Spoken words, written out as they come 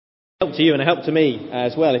Help to you and a help to me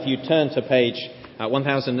as well if you turn to page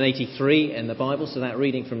 1083 in the Bible, so that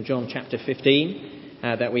reading from John chapter 15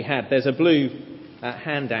 that we had. There's a blue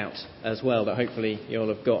handout as well that hopefully you'll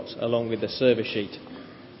have got along with the service sheet.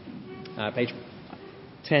 Page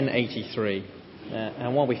 1083.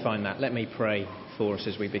 And while we find that, let me pray for us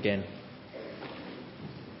as we begin.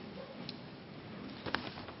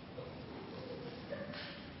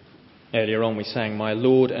 Earlier on we sang, "My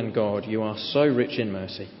Lord and God, you are so rich in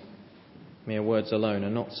mercy. Mere words alone are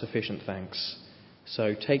not sufficient thanks.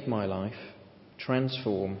 So take my life,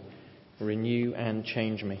 transform, renew and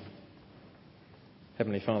change me."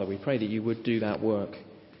 Heavenly Father, we pray that you would do that work.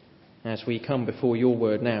 As we come before your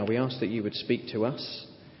word now, we ask that you would speak to us,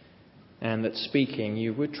 and that speaking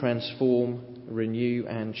you would transform, renew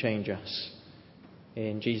and change us.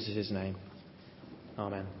 In Jesus' name,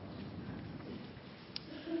 amen.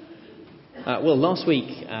 Well, last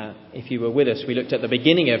week, if you were with us, we looked at the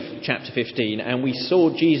beginning of chapter 15 and we saw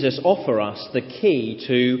Jesus offer us the key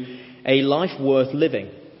to a life worth living.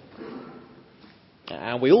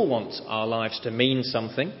 And we all want our lives to mean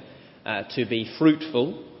something, to be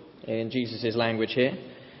fruitful, in Jesus' language here.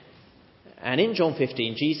 And in John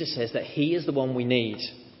 15, Jesus says that he is the one we need.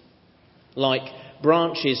 Like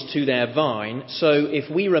branches to their vine, so if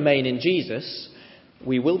we remain in Jesus,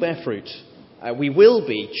 we will bear fruit. We will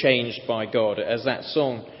be changed by God, as that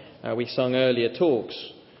song we sung earlier talks.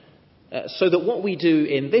 So that what we do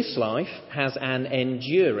in this life has an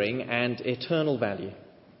enduring and eternal value.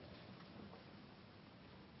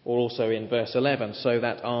 Or also in verse 11, so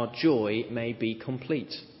that our joy may be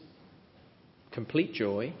complete. Complete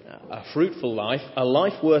joy, a fruitful life, a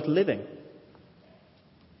life worth living.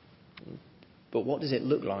 But what does it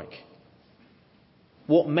look like?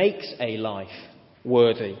 What makes a life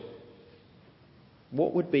worthy?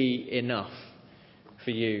 What would be enough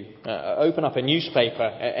for you? Open up a newspaper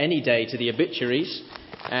any day to the obituaries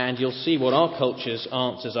and you'll see what our culture's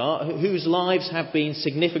answers are. Whose lives have been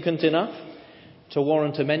significant enough to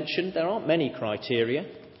warrant a mention? There aren't many criteria.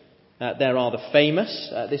 There are the famous,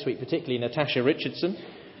 this week particularly Natasha Richardson,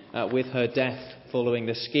 with her death following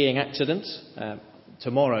the skiing accident.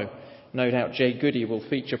 Tomorrow, no doubt Jay Goody will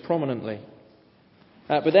feature prominently.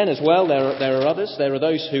 But then as well, there are others. There are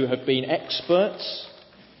those who have been experts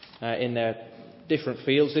in their different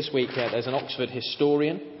fields. This week there's an Oxford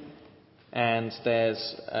historian and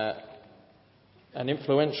there's an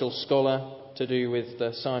influential scholar to do with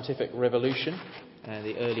the scientific revolution and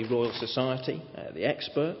the early Royal Society, the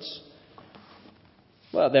experts.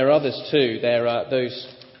 Well, there are others too. There are those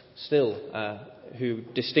still who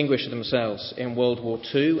distinguished themselves in World War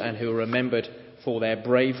II and who are remembered for their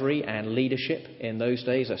bravery and leadership in those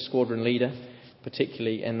days, a squadron leader,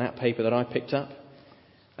 particularly in that paper that I picked up.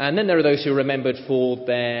 And then there are those who are remembered for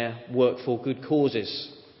their work for good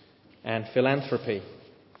causes and philanthropy,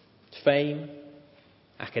 fame,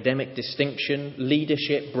 academic distinction,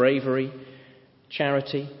 leadership, bravery,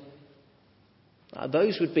 charity.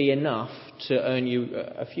 Those would be enough to earn you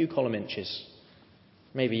a few column inches,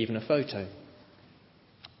 maybe even a photo.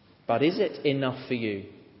 But is it enough for you?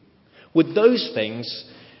 Would those things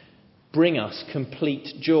bring us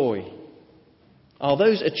complete joy? Are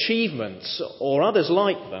those achievements, or others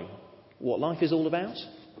like them, what life is all about?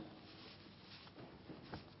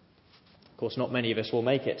 Of course, not many of us will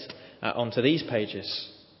make it onto these pages.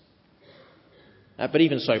 But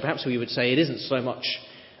even so, perhaps we would say it isn't so much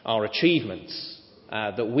our achievements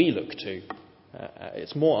that we look to.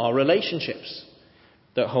 It's more our relationships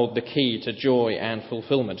that hold the key to joy and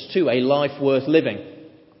fulfillment, to a life worth living.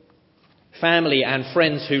 Family and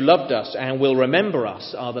friends who loved us and will remember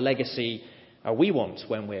us are the legacy we want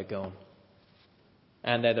when we're gone.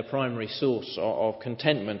 And they're the primary source of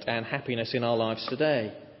contentment and happiness in our lives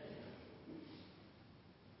today.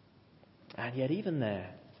 And yet even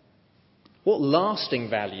there, what lasting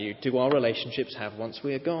value do our relationships have once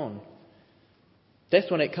we are gone? Death,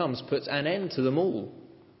 when it comes, puts an end to them all.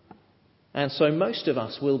 And so most of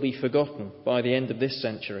us will be forgotten by the end of this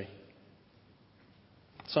century.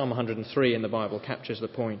 Psalm 103 in the Bible captures the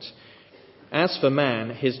point. As for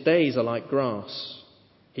man, his days are like grass.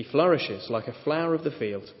 He flourishes like a flower of the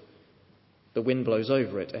field. The wind blows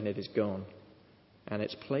over it and it is gone, and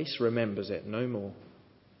its place remembers it no more.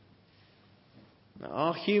 Now,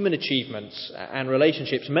 our human achievements and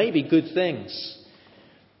relationships may be good things,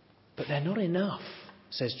 but they're not enough,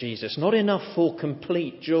 says Jesus. Not enough for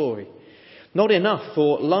complete joy. Not enough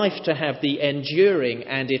for life to have the enduring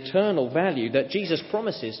and eternal value that Jesus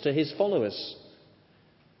promises to his followers.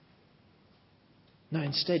 No,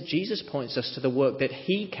 instead, Jesus points us to the work that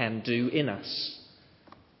he can do in us.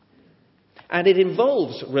 And it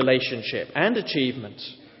involves relationship and achievement.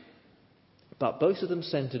 but both of them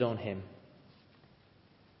centred on him.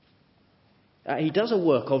 He does a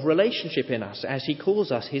work of relationship in us as he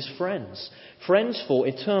calls us his friends, friends for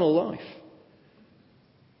eternal life.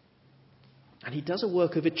 And he does a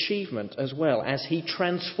work of achievement as well as he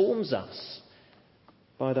transforms us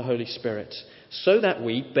by the Holy Spirit so that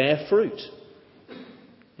we bear fruit.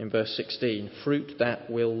 In verse 16, fruit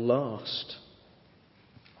that will last.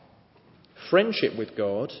 Friendship with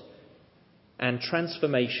God and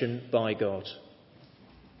transformation by God.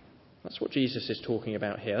 That's what Jesus is talking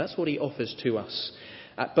about here. That's what he offers to us.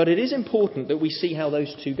 But it is important that we see how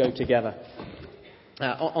those two go together.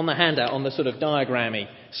 On the handout, on the sort of diagrammy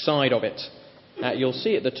side of it, you'll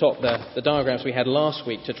see at the top the diagrams we had last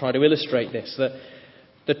week to try to illustrate this. That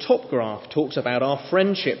the top graph talks about our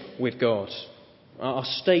friendship with God, our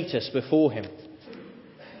status before him.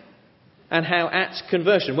 And how at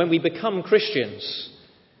conversion, when we become Christians,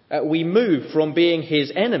 we move from being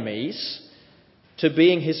his enemies to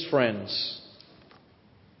being his friends.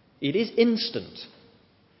 It is instant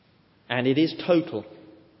and it is total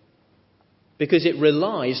because it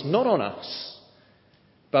relies not on us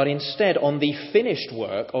but instead on the finished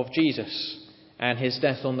work of Jesus and his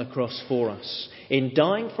death on the cross for us. In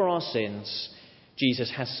dying for our sins,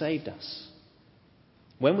 Jesus has saved us.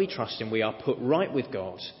 When we trust him, we are put right with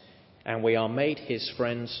God and we are made his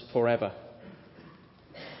friends forever.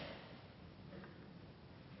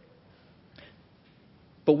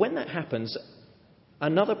 But when that happens,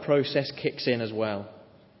 another process kicks in as well.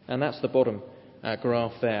 And that's the bottom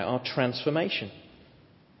graph there, our transformation.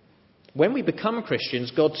 When we become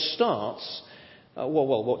Christians, God starts,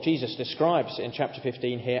 what Jesus describes in chapter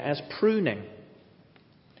 15 here as pruning.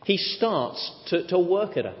 He starts to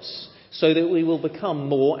work at us so that we will become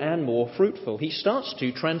more and more fruitful. He starts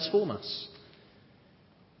to transform us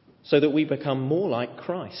so that we become more like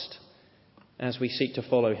Christ as we seek to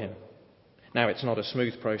follow him. Now, it's not a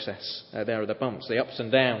smooth process. There are the bumps, the ups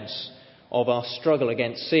and downs of our struggle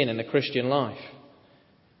against sin in the Christian life.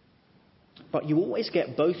 But you always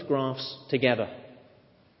get both graphs together.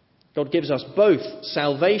 God gives us both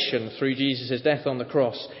salvation through Jesus' death on the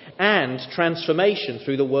cross and transformation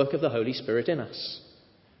through the work of the Holy Spirit in us.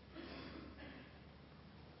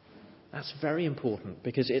 That's very important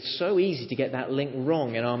because it's so easy to get that link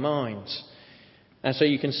wrong in our minds. And so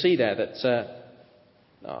you can see there that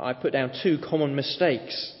I put down two common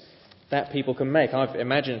mistakes that people can make. I've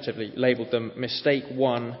imaginatively labelled them mistake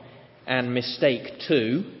 1 and mistake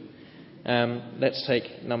 2. Let's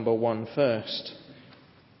take number 1 first.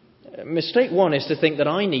 Mistake 1 is to think that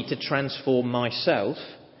I need to transform myself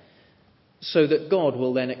so that God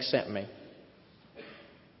will then accept me.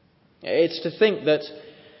 It's to think that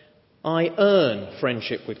I earn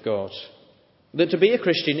friendship with God. That to be a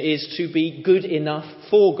Christian is to be good enough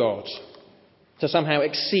for God, to somehow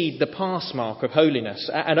exceed the pass mark of holiness.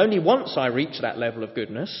 And only once I reach that level of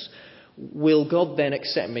goodness will God then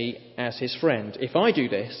accept me as his friend. If I do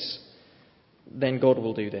this, then God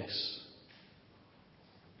will do this.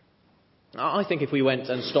 I think if we went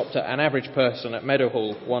and stopped an average person at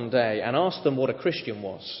Meadowhall one day and asked them what a Christian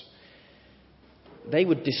was, they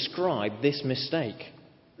would describe this mistake.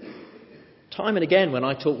 Time and again when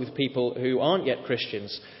I talk with people who aren't yet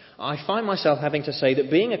Christians, I find myself having to say that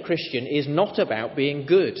being a Christian is not about being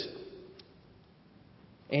good.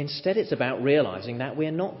 Instead, it's about realising that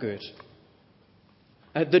we're not good.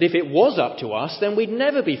 That if it was up to us, then we'd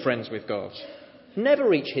never be friends with God, never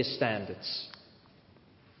reach his standards.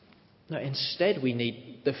 No, instead, we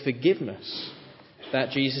need the forgiveness that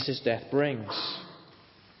Jesus' death brings.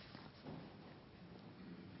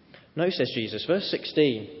 No, says Jesus, verse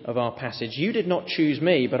 16 of our passage, you did not choose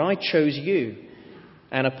me, but I chose you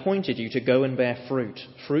and appointed you to go and bear fruit,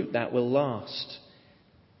 fruit that will last.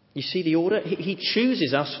 You see the order? He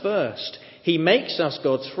chooses us first. He makes us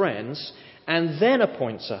God's friends and then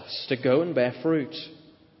appoints us to go and bear fruit.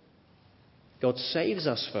 God saves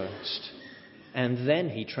us first and then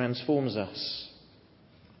he transforms us.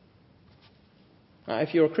 Now,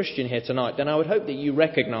 if you're a Christian here tonight, then I would hope that you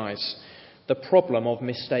recognise the problem of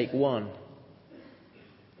mistake 1.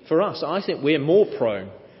 For us, I think we're more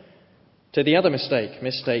prone to the other mistake,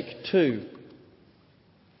 mistake 2.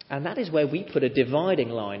 And that is where we put a dividing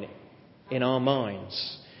line in our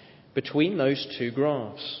minds between those two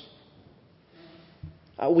graphs.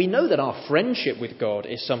 We know that our friendship with God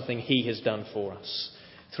is something he has done for us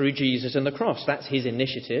through Jesus and the cross. That's his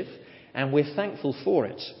initiative, and we're thankful for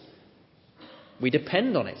it. We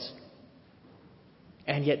depend on it.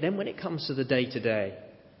 And yet then when it comes to the day-to-day,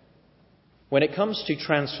 when it comes to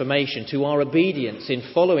transformation, to our obedience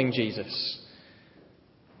in following Jesus,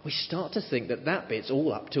 we start to think that bit's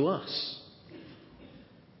all up to us.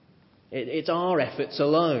 It's our efforts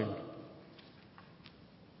alone.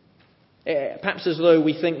 Perhaps as though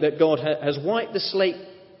we think that God has wiped the slate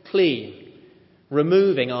clean,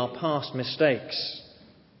 removing our past mistakes,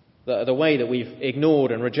 the way that we've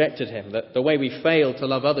ignored and rejected him, the way we failed to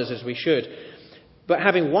love others as we should. But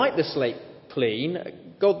having wiped the slate clean,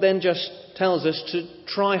 God then just tells us to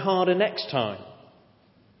try harder next time.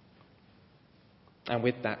 And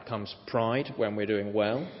with that comes pride when we're doing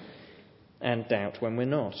well, and doubt when we're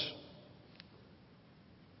not.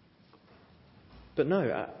 But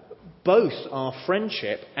no, both our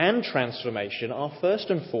friendship and transformation are first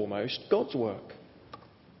and foremost God's work.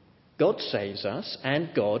 God saves us and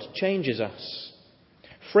God changes us.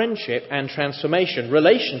 Friendship and transformation,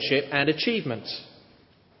 relationship and achievement.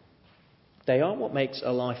 They are what makes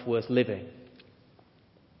a life worth living.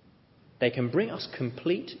 They can bring us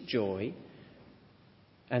complete joy,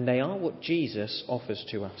 and they are what Jesus offers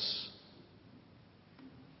to us.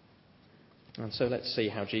 And so let's see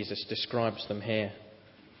how Jesus describes them here.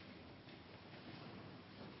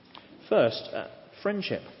 First,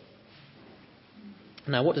 friendship.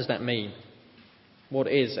 Now, what does that mean? What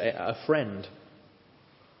is a friend?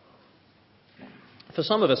 For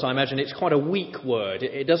some of us, I imagine it's quite a weak word.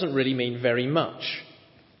 It doesn't really mean very much.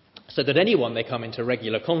 So that anyone they come into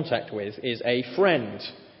regular contact with is a friend.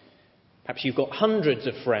 Perhaps you've got hundreds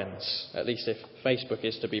of friends, at least if Facebook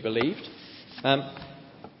is to be believed.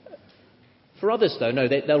 For others, though, no,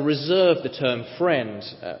 they'll reserve the term friend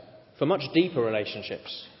for much deeper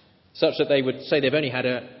relationships, such that they would say they've only had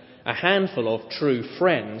a handful of true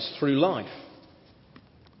friends through life.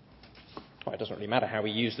 Well, it doesn't really matter how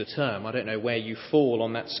we use the term. I don't know where you fall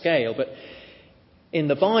on that scale, but in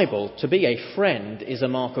the Bible, to be a friend is a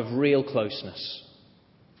mark of real closeness.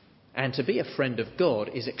 And to be a friend of God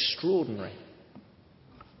is extraordinary.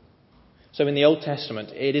 So in the Old Testament,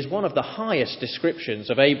 it is one of the highest descriptions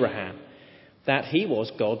of Abraham that he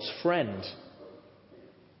was God's friend.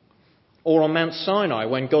 Or on Mount Sinai,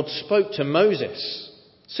 when God spoke to Moses,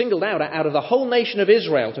 singled out of the whole nation of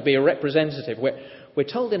Israel to be a representative. We're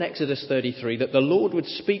told in Exodus 33 that the Lord would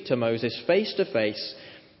speak to Moses face to face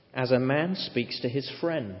as a man speaks to his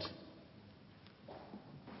friend.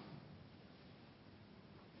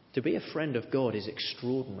 To be a friend of God is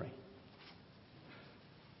extraordinary.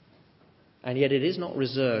 And yet it is not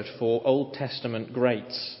reserved for Old Testament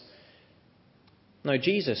greats. No,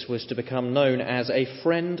 Jesus was to become known as a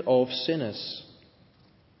friend of sinners.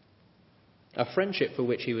 A friendship for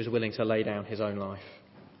which he was willing to lay down his own life.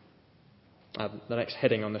 The next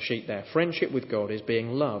heading on the sheet there. Friendship with God is being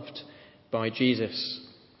loved by Jesus.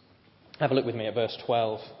 Have a look with me at verse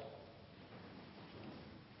 12.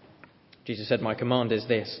 Jesus said, "My command is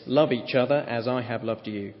this, love each other as I have loved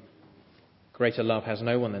you. Greater love has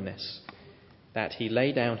no one than this, that he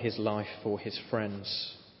lay down his life for his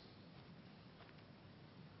friends."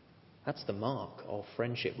 That's the mark of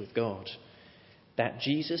friendship with God, that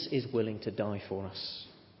Jesus is willing to die for us.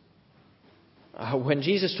 When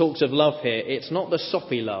Jesus talks of love here, it's not the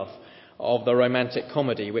soppy love of the romantic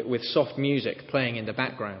comedy with soft music playing in the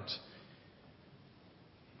background.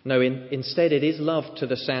 No, instead it is love to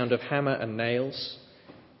the sound of hammer and nails,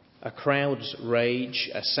 a crowd's rage,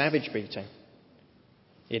 a savage beating.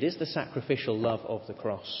 It is the sacrificial love of the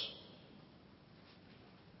cross.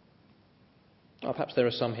 Oh, perhaps there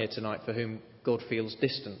are some here tonight for whom God feels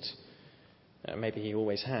distant. Maybe he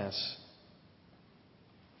always has.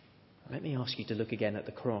 Let me ask you to look again at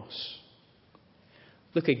the cross.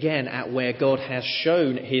 Look again at where God has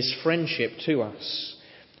shown his friendship to us,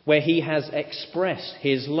 where he has expressed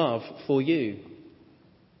his love for you.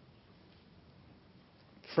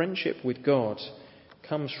 Friendship with God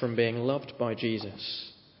comes from being loved by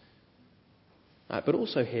Jesus. But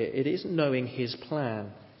also here, it is knowing his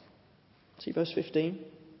plan. See verse 15?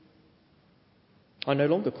 "I no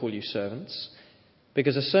longer call you servants,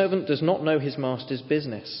 because a servant does not know his master's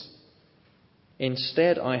business.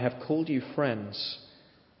 Instead, I have called you friends,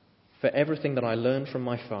 for everything that I learned from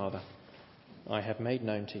my Father, I have made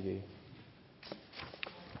known to you."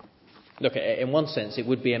 Look, in one sense, it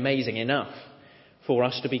would be amazing enough for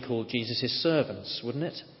us to be called Jesus' servants, wouldn't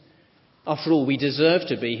it? After all, we deserve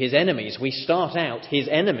to be his enemies. We start out his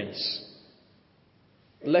enemies.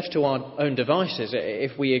 Left to our own devices,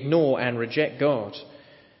 if we ignore and reject God,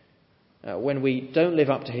 when we don't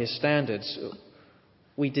live up to his standards,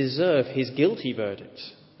 we deserve his guilty verdict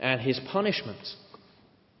and his punishment.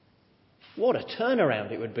 What a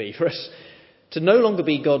turnaround it would be for us to no longer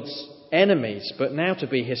be God's enemies, but now to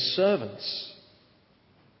be his servants.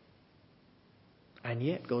 And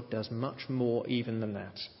yet God does much more even than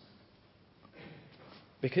that.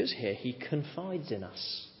 Because here he confides in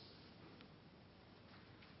us.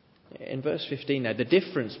 in verse 15 now, the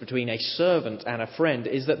difference between a servant and a friend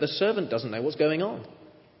is that the servant doesn't know what's going on.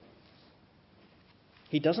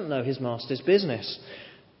 He doesn't know his master's business.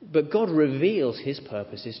 But God reveals his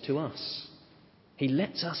purposes to us. He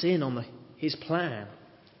lets us in on his plan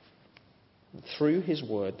through his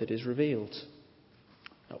word that is revealed.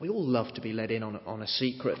 We all love to be let in on a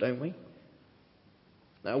secret, don't we?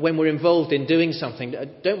 When we're involved in doing something,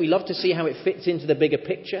 don't we love to see how it fits into the bigger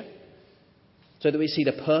picture so that we see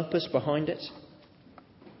the purpose behind it?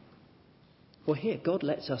 Well, here, God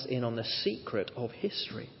lets us in on the secret of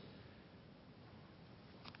history.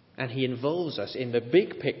 And he involves us in the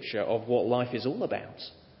big picture of what life is all about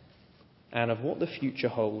and of what the future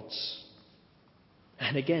holds.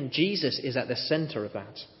 And again, Jesus is at the centre of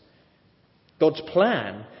that. God's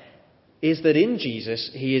plan is that in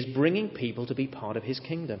Jesus, he is bringing people to be part of his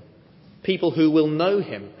kingdom. People who will know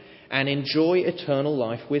him and enjoy eternal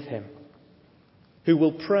life with him. Who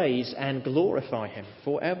will praise and glorify him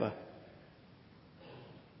forever.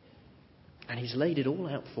 And he's laid it all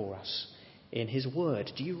out for us in his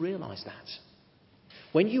word. Do you realise that?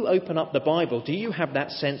 When you open up the Bible, do you have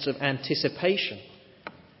that sense of anticipation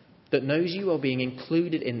that knows you are being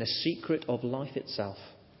included in the secret of life itself?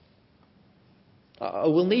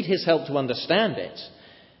 We'll need his help to understand it,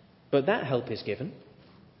 but that help is given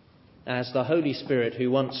as the Holy Spirit,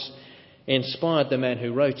 who once inspired the men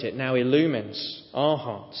who wrote it, now illumines our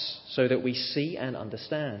hearts so that we see and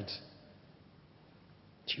understand.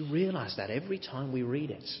 Do you realise that every time we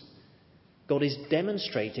read it, God is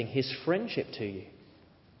demonstrating his friendship to you,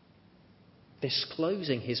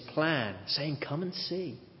 disclosing his plan, saying, come and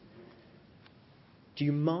see. Do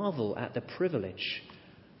you marvel at the privilege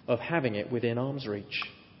of having it within arm's reach?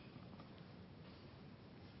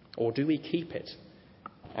 Or do we keep it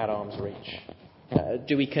at arm's reach?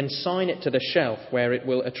 Do we consign it to the shelf where it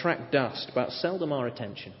will attract dust but seldom our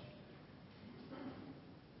attention?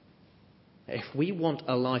 If we want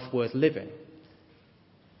a life worth living,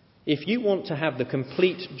 if you want to have the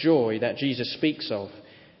complete joy that Jesus speaks of,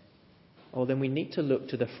 then we need to look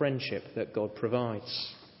to the friendship that God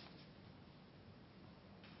provides.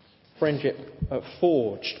 Friendship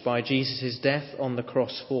forged by Jesus' death on the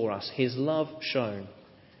cross for us, his love shown,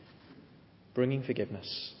 bringing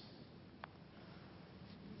forgiveness.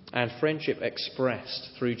 And friendship expressed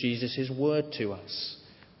through Jesus' word to us,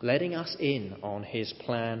 letting us in on his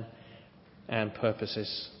plan and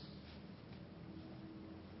purposes.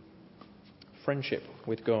 Friendship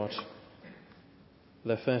with God,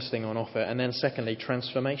 the first thing on offer. And then secondly,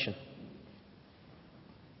 transformation.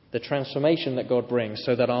 The transformation that God brings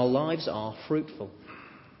so that our lives are fruitful.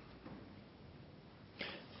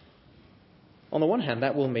 On the one hand,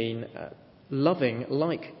 that will mean loving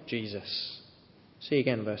like Jesus. See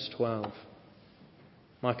again verse 12.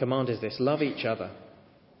 My command is this: love each other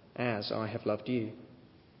as I have loved you.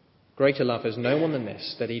 Greater love has no one than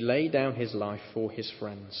this, that he lay down his life for his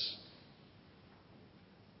friends.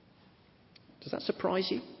 Does that surprise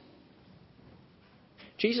you?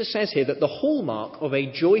 Jesus says here that the hallmark of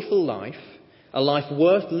a joyful life, a life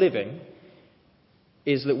worth living,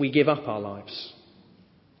 is that we give up our lives.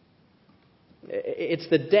 It's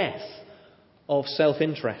the death of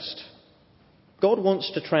self-interest. God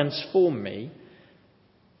wants to transform me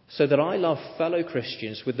so that I love fellow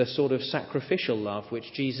Christians with the sort of sacrificial love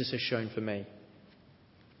which Jesus has shown for me.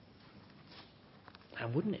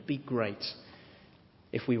 And wouldn't it be great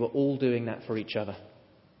if we were all doing that for each other?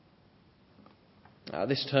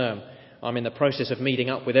 This term, I'm in the process of meeting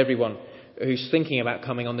up with everyone who's thinking about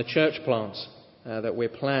coming on the church plant that we're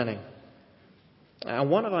planning. And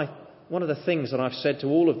one of the things that I've said to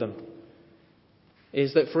all of them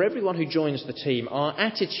is that for everyone who joins the team, our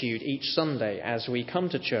attitude each Sunday as we come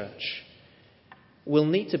to church will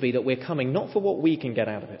need to be that we're coming not for what we can get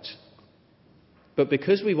out of it, but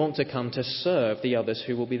because we want to come to serve the others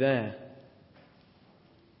who will be there.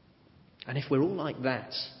 And if we're all like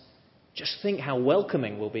that, just think how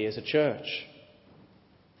welcoming we'll be as a church.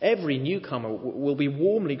 Every newcomer will be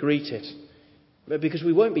warmly greeted, because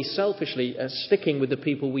we won't be selfishly sticking with the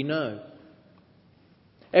people we know.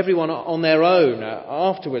 Everyone on their own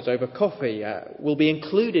afterwards over coffee will be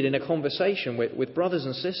included in a conversation with brothers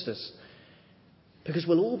and sisters, because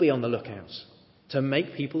we'll all be on the lookout to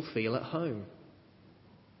make people feel at home.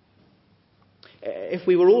 If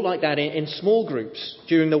we were all like that in small groups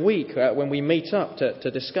during the week when we meet up to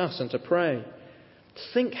discuss and to pray,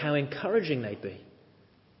 think how encouraging they'd be.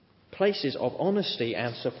 Places of honesty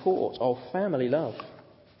and support, of family love.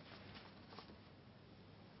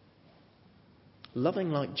 Loving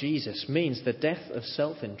like Jesus means the death of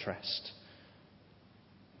self-interest.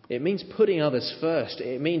 It means putting others first.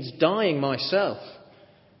 It means dying myself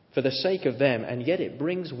for the sake of them, and yet it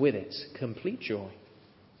brings with it complete joy.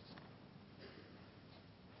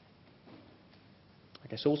 I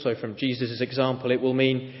guess also from Jesus' example, it will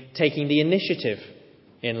mean taking the initiative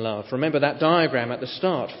in love. Remember that diagram at the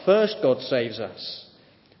start. First, God saves us.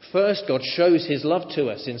 First, God shows his love to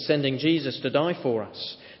us in sending Jesus to die for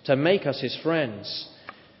us, to make us his friends,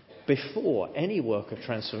 before any work of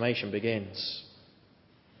transformation begins.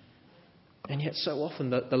 And yet so often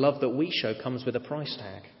the love that we show comes with a price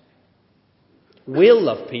tag. We'll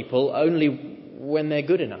love people only when they're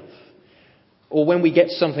good enough, or when we get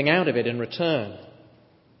something out of it in return.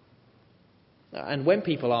 And when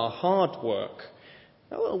people are hard work,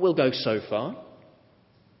 we'll go so far,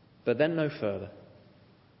 but then no further.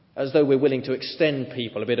 As though we're willing to extend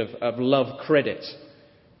people a bit of love credit,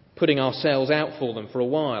 putting ourselves out for them for a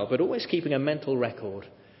while, but always keeping a mental record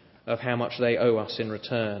of how much they owe us in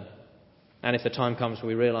return. And if the time comes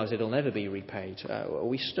we realise it'll never be repaid,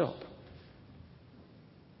 we stop.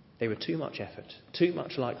 They were too much effort, too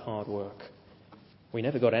much like hard work. We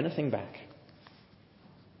never got anything back.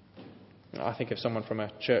 I think of someone from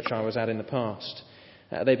a church I was at in the past.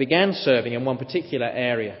 They began serving in one particular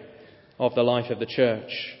area of the life of the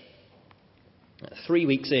church. 3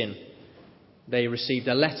 weeks in, they received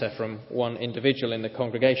a letter from one individual in the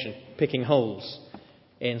congregation picking holes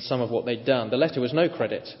in some of what they'd done. The letter was no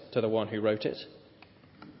credit to the one who wrote it,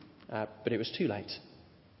 but it was too late.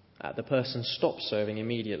 The person stopped serving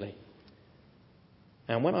immediately.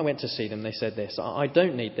 And when I went to see them, they said this: I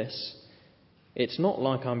don't need this. It's not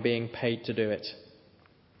like I'm being paid to do it.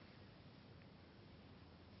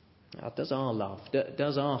 Does our love,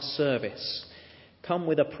 does our service come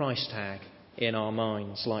with a price tag in our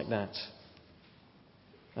minds like that?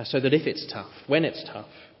 So that if it's tough, when it's tough,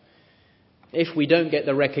 if we don't get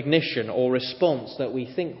the recognition or response that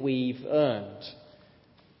we think we've earned,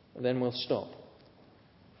 then we'll stop.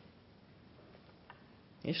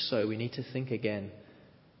 If so, we need to think again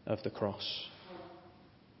of the cross.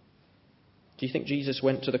 Do you think Jesus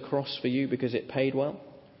went to the cross for you because it paid well?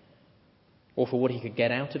 Or for what he could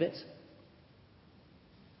get out of it?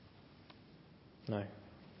 No.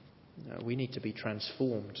 We need to be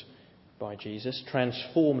transformed by Jesus,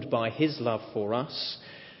 transformed by his love for us,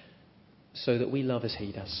 so that we love as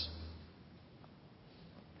he does.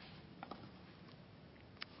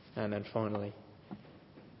 And then finally,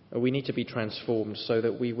 we need to be transformed so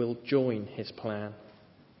that we will join his plan.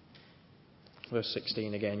 Verse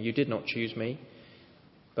 16 again: you did not choose me,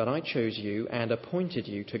 but I chose you and appointed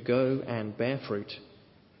you to go and bear fruit,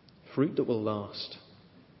 fruit that will last.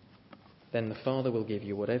 Then the Father will give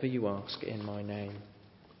you whatever you ask in my name.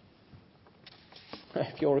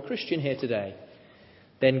 If you're a Christian here today,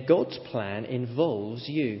 then God's plan involves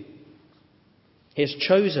you. He has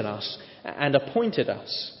chosen us and appointed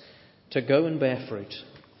us to go and bear fruit.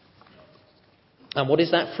 And what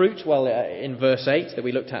is that fruit? Well, in verse 8 that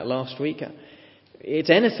we looked at last week, it's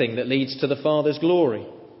anything that leads to the Father's glory,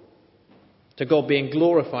 to God being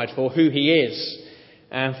glorified for who he is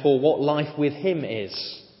and for what life with him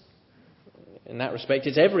is. In that respect,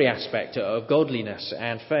 it's every aspect of godliness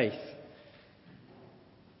and faith.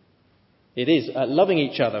 It is loving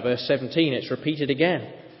each other, verse 17, it's repeated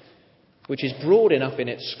again, which is broad enough in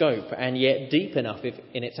its scope and yet deep enough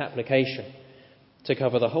in its application to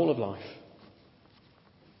cover the whole of life.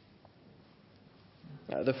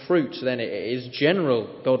 The fruit, then, is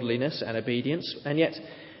general godliness and obedience, and yet,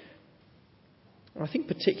 I think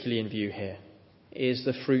particularly in view here, is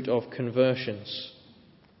the fruit of conversions,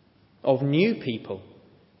 of new people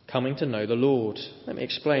coming to know the Lord. Let me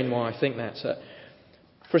explain why I think that.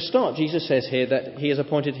 For a start, Jesus says here that he has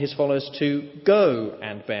appointed his followers to go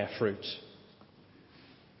and bear fruit.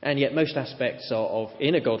 And yet most aspects of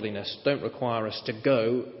inner godliness don't require us to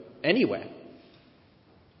go anywhere,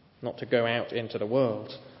 not to go out into the world.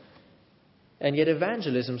 And yet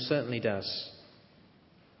evangelism certainly does.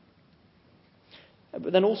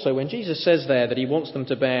 But then also, when Jesus says there that he wants them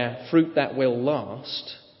to bear fruit that will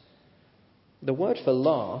last, the word for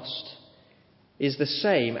last is the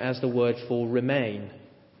same as the word for remain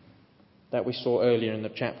that we saw earlier in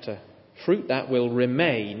the chapter. Fruit that will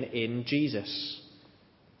remain in Jesus.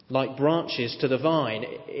 Like branches to the vine,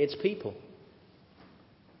 it's people.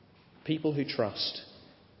 People who trust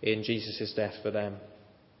in Jesus' death for them.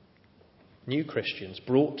 New Christians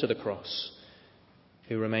brought to the cross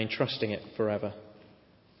who remain trusting it forever.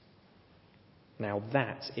 Now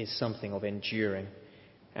that is something of enduring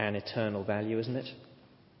and eternal value, isn't it?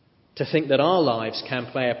 To think that our lives can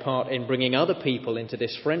play a part in bringing other people into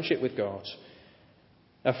this friendship with God.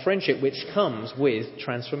 A friendship which comes with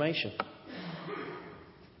transformation.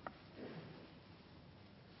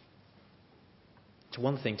 It's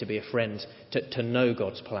one thing to be a friend, to know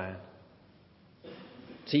God's plan.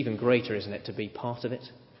 It's even greater, isn't it, to be part of it?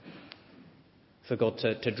 For God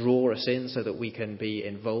to draw us in so that we can be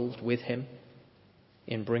involved with him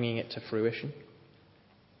in bringing it to fruition.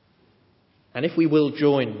 And if we will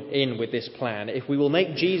join in with this plan, if we will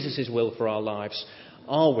make Jesus' will for our lives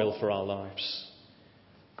our will for our lives,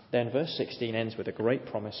 then verse 16 ends with a great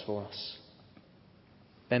promise for us.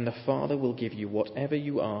 Then the Father will give you whatever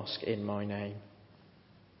you ask in my name.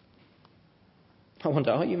 I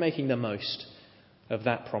wonder, are you making the most of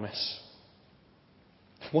that promise?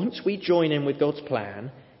 Once we join in with God's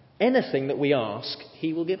plan, anything that we ask,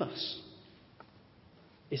 he will give us.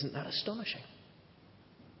 Isn't that astonishing?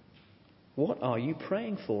 What are you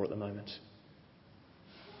praying for at the moment?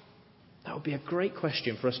 That would be a great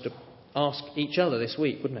question for us to ask each other this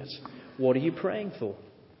week, wouldn't it? What are you praying for?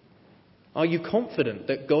 Are you confident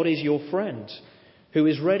that God is your friend who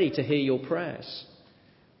is ready to hear your prayers?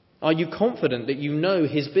 Are you confident that you know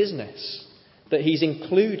his business, that he's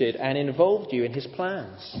included and involved you in his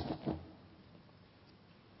plans?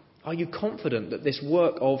 Are you confident that this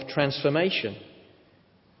work of transformation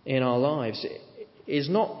in our lives is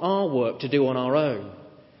not our work to do on our own,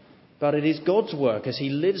 but it is God's work as he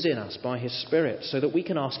lives in us by his Spirit so that we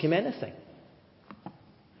can ask him anything?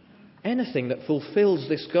 Anything that fulfills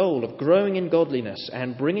this goal of growing in godliness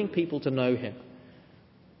and bringing people to know him.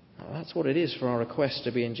 That's what it is for our request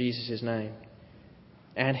to be in Jesus' name.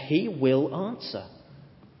 And he will answer.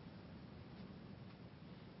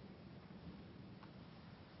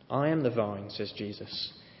 I am the vine, says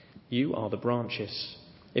Jesus. You are the branches.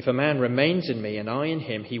 If a man remains in me and I in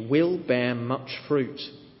him, he will bear much fruit.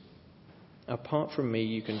 Apart from me,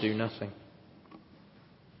 you can do nothing.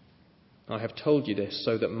 I have told you this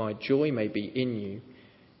so that my joy may be in you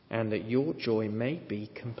and that your joy may be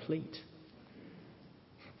complete.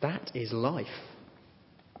 That is life.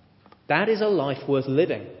 That is a life worth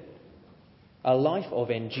living. A life of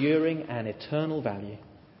enduring and eternal value.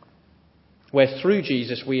 Where through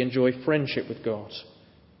Jesus we enjoy friendship with God.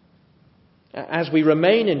 As we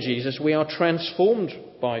remain in Jesus, we are transformed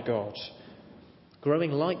by God,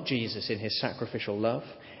 growing like Jesus in his sacrificial love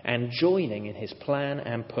and joining in his plan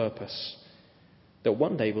and purpose. That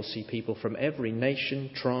one day we'll see people from every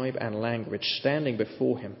nation, tribe and language standing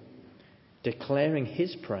before him, declaring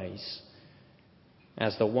his praise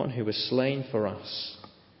as the one who was slain for us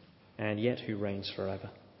and yet who reigns forever.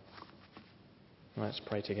 Let's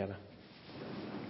pray together.